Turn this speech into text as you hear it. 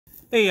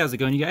Hey, how's it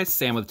going, you guys?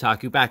 Sam with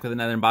Otaku, back with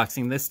another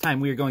unboxing. This time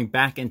we are going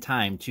back in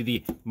time to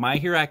the My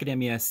Hero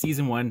Academia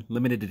Season 1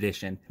 Limited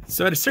Edition.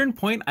 So at a certain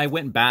point, I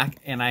went back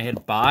and I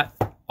had bought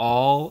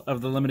all of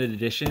the limited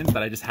editions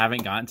that I just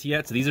haven't gotten to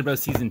yet. So these are both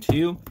Season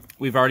 2.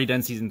 We've already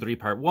done Season 3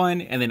 Part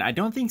 1, and then I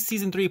don't think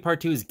Season 3 Part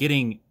 2 is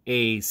getting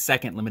a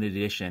second limited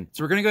edition.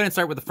 So we're going to go ahead and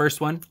start with the first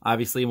one,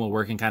 obviously, and we'll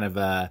work in kind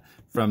of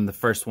from the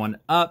first one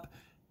up.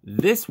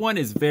 This one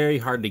is very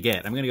hard to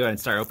get. I'm going to go ahead and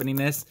start opening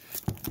this.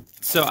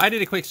 So I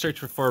did a quick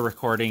search before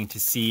recording to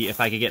see if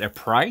I could get a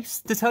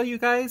price to tell you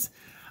guys.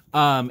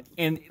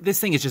 And this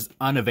thing is just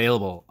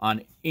unavailable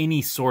on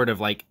any sort of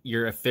like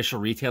your official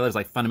retailers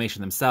like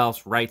Funimation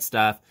themselves, Right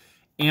Stuff.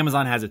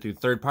 Amazon has it through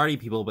third-party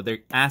people, but they're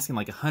asking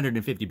like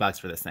 $150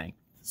 for this thing.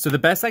 So the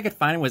best I could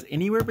find was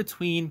anywhere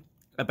between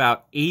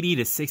about $80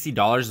 to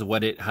 $60 is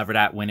what it hovered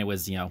at when it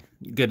was, you know,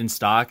 good in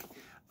stock.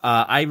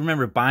 I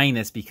remember buying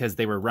this because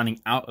they were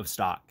running out of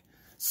stock.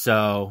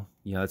 So,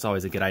 you know, it's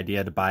always a good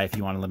idea to buy if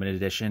you want a limited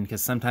edition,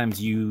 because sometimes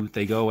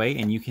they go away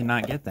and you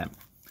cannot get them.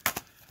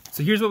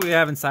 So here's what we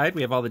have inside.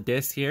 We have all the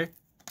discs here.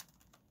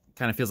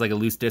 Kind of feels like a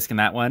loose disc in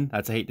that one.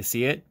 That's, I hate to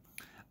see it.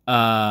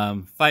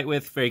 Fight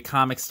With, very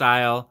comic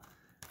style.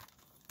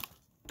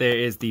 There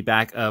is the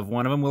back of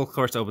one of them. We'll, of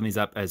course, open these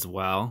up as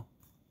well.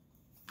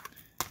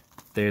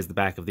 There's the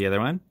back of the other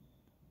one.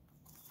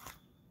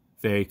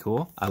 Very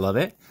cool. I love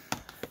it.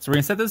 So we're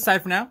going to set those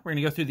aside for now. We're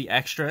going to go through the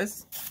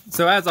extras.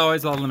 So as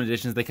always, all the limited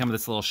editions, they come with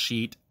this little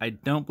sheet. I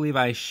don't believe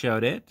I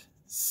showed it.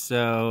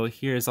 So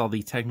here's all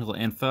the technical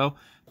info.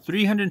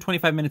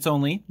 325 minutes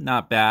only.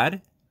 Not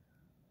bad.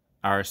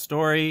 Our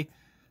story.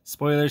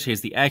 Spoilers.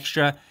 Here's the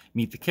extra.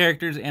 Meet the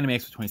characters. Anime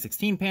Expo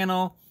 2016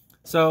 panel.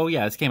 So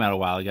yeah, this came out a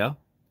while ago.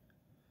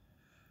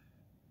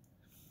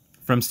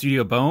 From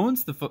Studio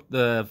Bones,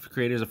 the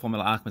creators of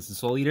Fullmetal Alchemist and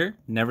Soul Eater.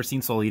 Never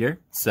seen Soul Eater,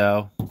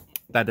 so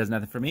that does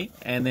nothing for me.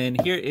 And then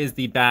here is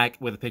the back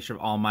with a picture of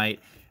All Might.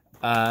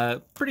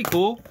 Pretty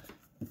cool.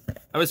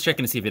 I was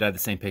checking to see if it had the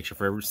same picture.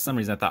 For some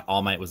reason, I thought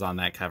All Might was on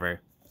that cover.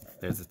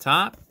 There's the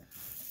top.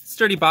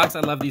 Sturdy box.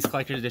 I love these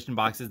collector's edition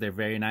boxes. They're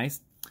very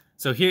nice.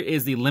 So here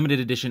is the limited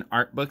edition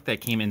art book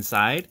that came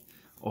inside.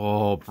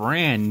 Oh,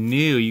 brand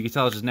new. You can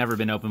tell it's just never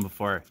been opened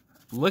before.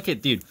 Look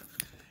at, dude.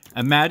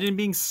 Imagine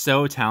being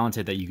so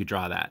talented that you could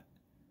draw that.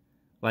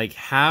 Like,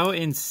 how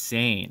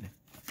insane.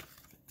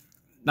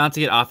 Not to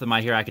get off the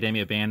My Hero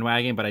Academia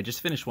bandwagon, but I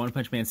just finished One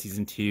Punch Man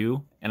Season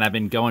 2, and I've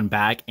been going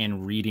back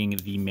and reading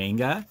the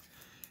manga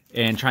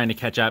and trying to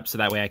catch up so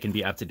that way I can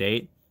be up to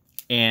date.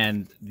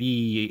 And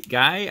the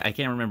guy, I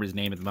can't remember his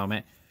name at the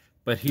moment,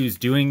 but who's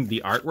doing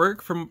the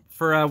artwork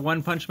for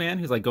One Punch Man,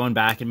 who's like going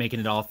back and making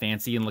it all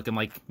fancy and looking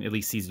like at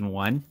least Season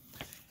 1.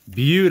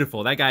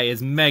 Beautiful. That guy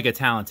is mega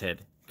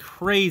talented.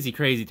 Crazy,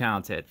 crazy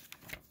talented.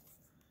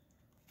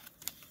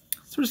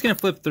 So we're just going to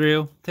flip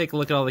through, take a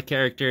look at all the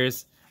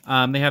characters.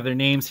 They have their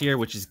names here,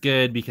 which is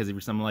good because if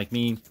you're someone like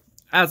me,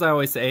 as I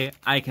always say,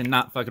 I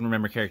cannot fucking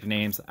remember character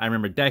names. I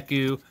remember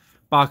Deku,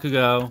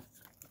 Bakugo,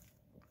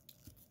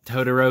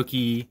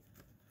 Todoroki,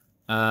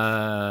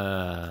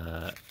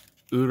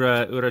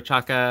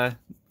 Urachaka.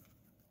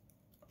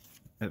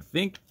 I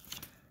think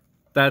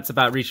that's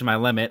about reaching my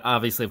limit.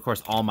 Obviously, of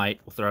course, All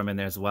Might, we'll throw him in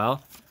there as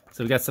well.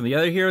 So we got some of the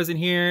other heroes in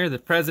here, the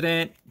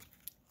president.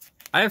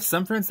 I have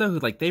some friends, though, who,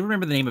 like, they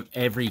remember the name of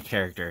every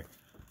character.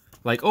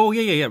 Like, oh,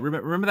 yeah.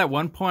 Remember that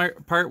one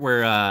part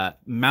where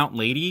Mount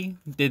Lady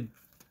did...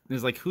 It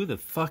was like, who the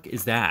fuck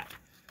is that?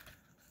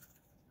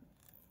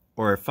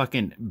 Or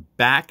fucking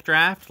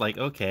Backdraft? Like,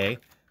 okay.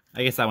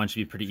 I guess that one should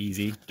be pretty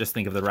easy. Just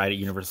think of the ride at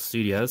Universal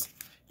Studios.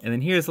 And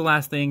then here's the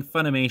last thing.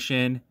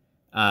 Funimation,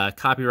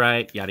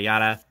 copyright, yada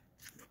yada.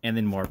 And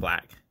then more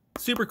black.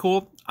 Super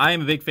cool. I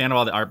am a big fan of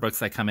all the art books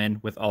that come in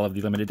with all of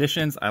the limited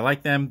editions. I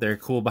like them. They're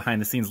cool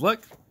behind the scenes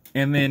look.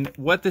 And then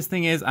what this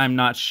thing is, I'm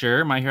not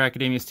sure. My Hero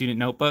Academia student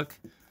notebook.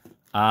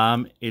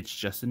 It's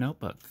just a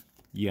notebook.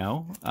 You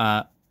know?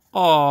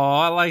 Oh,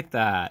 I like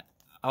that.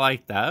 I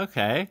like that.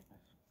 Okay.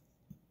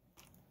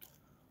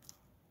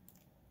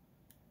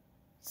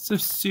 So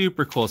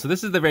super cool. So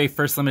this is the very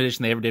first limited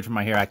edition they ever did for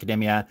My Hero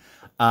Academia.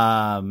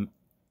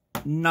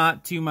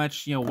 Not too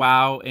much, you know,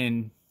 wow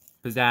and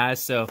pizzazz.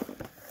 So,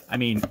 I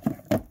mean,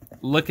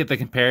 look at the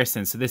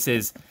comparison. So this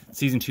is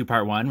Season 2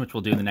 Part 1, which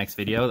we'll do in the next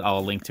video.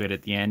 I'll link to it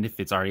at the end if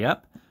it's already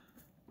up.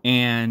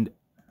 And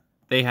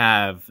they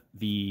have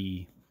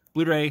the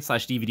Blu-ray /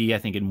 DVD, I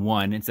think, in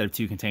one instead of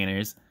 2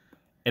 containers.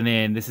 And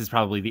then this is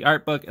probably the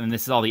art book, and then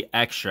this is all the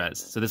extras.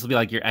 So this will be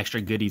like your extra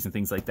goodies and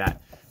things like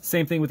that.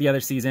 Same thing with the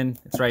other season.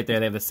 It's right there.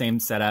 They have the same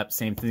setup.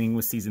 Same thing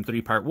with Season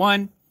 3 Part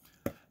 1.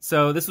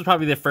 So this was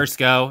probably their first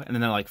go, and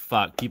then they're like,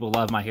 fuck, people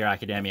love My Hero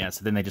Academia.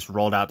 So then they just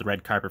rolled out the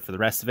red carpet for the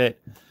rest of it.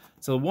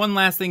 So one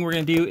last thing we're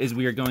going to do is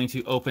we are going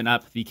to open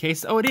up the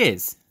case. Oh, it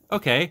is.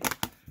 Okay.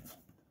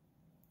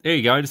 There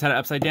you go. I just had it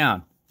upside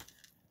down.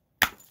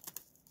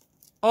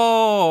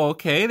 Oh,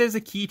 okay. There's a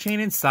keychain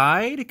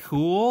inside.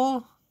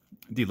 Cool.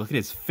 Dude, look at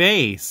his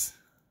face.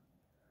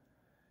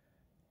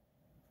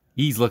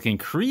 He's looking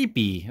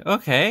creepy.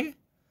 Okay.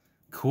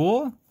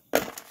 Cool.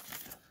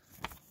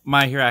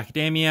 My Hero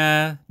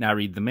Academia, now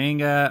read the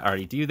manga,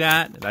 already do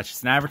that. That's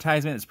just an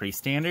advertisement, it's pretty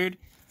standard.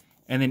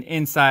 And then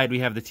inside we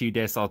have the 2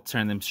 discs, I'll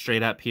turn them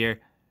straight up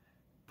here.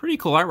 Pretty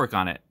cool artwork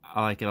on it,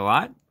 I like it a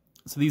lot.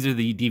 So these are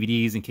the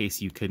DVDs in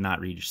case you could not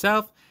read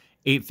yourself.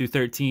 8 through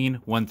 13,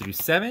 1 through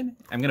 7.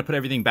 I'm gonna put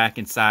everything back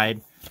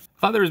inside. I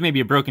thought there was maybe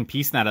a broken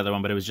piece in that other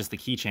one, but it was just the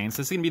keychain. So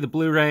this is gonna be the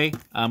Blu-ray.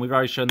 We've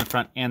already shown the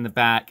front and the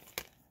back.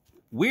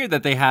 Weird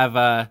that they have,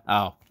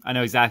 oh, I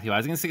know exactly what I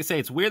was going to say.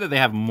 It's weird that they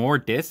have more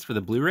discs for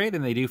the Blu-ray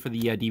than they do for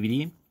the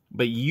DVD.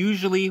 But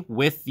usually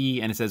with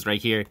the, and it says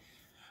right here,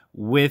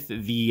 with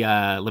the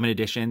limited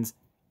editions,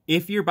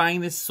 if you're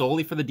buying this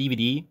solely for the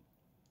DVD,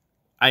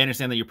 I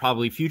understand that you're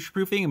probably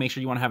future-proofing and make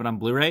sure you want to have it on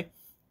Blu-ray.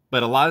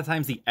 But a lot of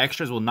times the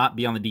extras will not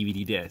be on the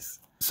DVD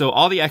disc. So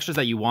all the extras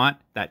that you want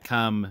that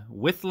come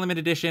with the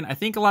limited edition, I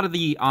think a lot of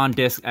the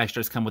on-disc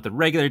extras come with the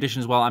regular edition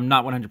as well. I'm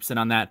not 100%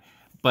 on that.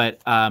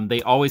 But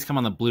they always come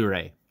on the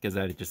Blu-ray because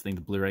I just think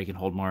the Blu-ray can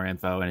hold more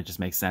info and it just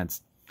makes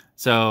sense.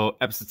 So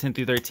episodes 10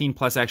 through 13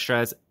 plus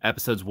extras,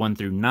 episodes 1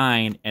 through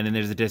 9, and then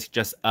there's a disc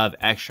just of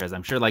extras.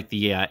 I'm sure like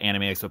the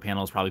Anime Expo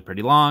panel is probably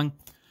pretty long,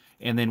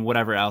 and then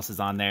whatever else is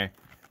on there.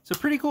 So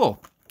pretty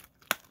cool.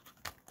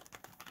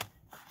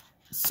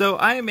 So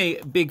I am a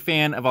big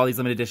fan of all these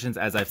limited editions,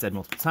 as I've said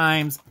multiple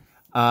times.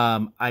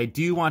 I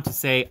do want to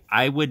say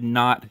I would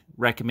not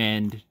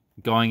recommend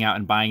going out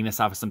and buying this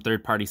off of some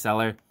third-party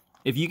seller.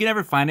 If you can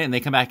ever find it and they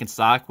come back in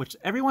stock, which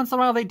every once in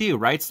a while they do,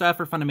 Right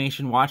Stuff or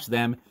Funimation, watch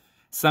them.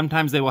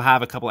 Sometimes they will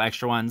have a couple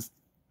extra ones.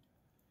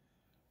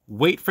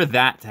 Wait for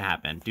that to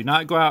happen. Do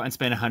not go out and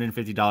spend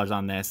 $150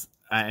 on this.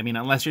 I mean,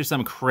 unless you're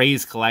some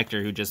crazed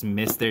collector who just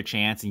missed their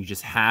chance and you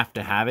just have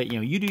to have it. You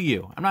know, you do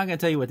you. I'm not going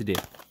to tell you what to do.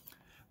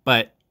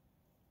 But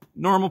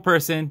normal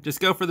person, just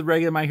go for the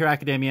regular My Hero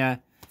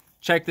Academia.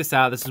 Check this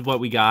out. This is what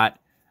we got.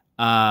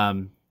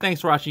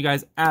 Thanks for watching, you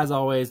guys. As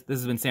always, this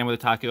has been Sam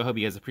with Otaku. I hope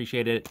you guys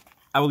appreciate it.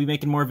 I will be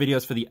making more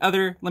videos for the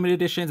other limited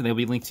editions, and they'll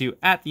be linked to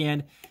at the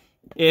end.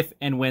 If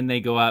and when they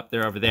go up,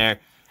 they're over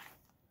there.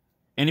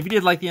 And if you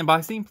did like the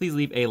unboxing, please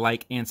leave a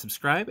like and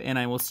subscribe, and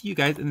I will see you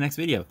guys in the next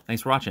video.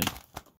 Thanks for watching.